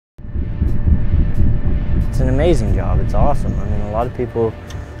It's an amazing job. It's awesome. I mean, a lot of people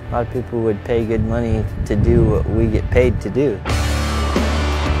would pay good money to do what we get paid to do.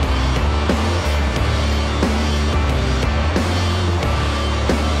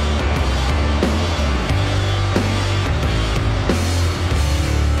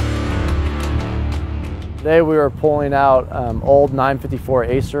 Today we were pulling out old 954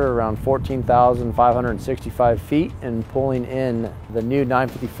 Acer around 14,565 feet and pulling in the new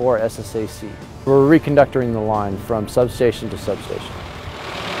 954 SSAC. We're reconductoring the line from substation to substation.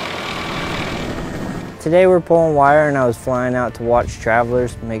 Today we're pulling wire and I was flying out to watch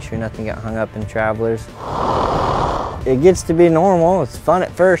travelers, make sure nothing got hung up in travelers. It gets to be normal. It's fun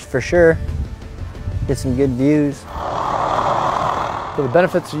at first for sure. Get some good views. So the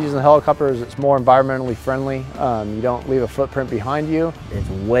benefits of using the helicopter is it's more environmentally friendly. You don't leave a footprint behind you. It's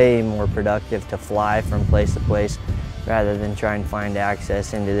way more productive to fly from place to place rather than try and find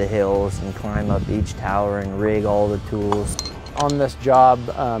access into the hills and climb up each tower and rig all the tools. On this job,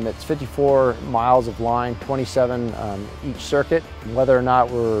 it's 54 miles of line, 27 each circuit. Whether or not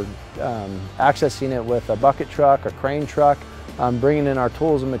we're accessing it with a bucket truck or crane truck, bringing in our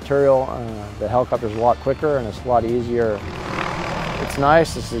tools and material, the helicopter's a lot quicker and it's a lot easier. It's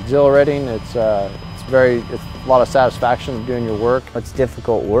nice, it's exhilarating, it's a lot of satisfaction doing your work. It's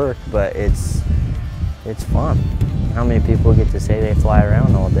difficult work, but it's fun. How many people get to say they fly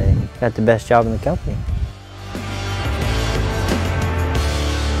around all day? Got the best job in the company.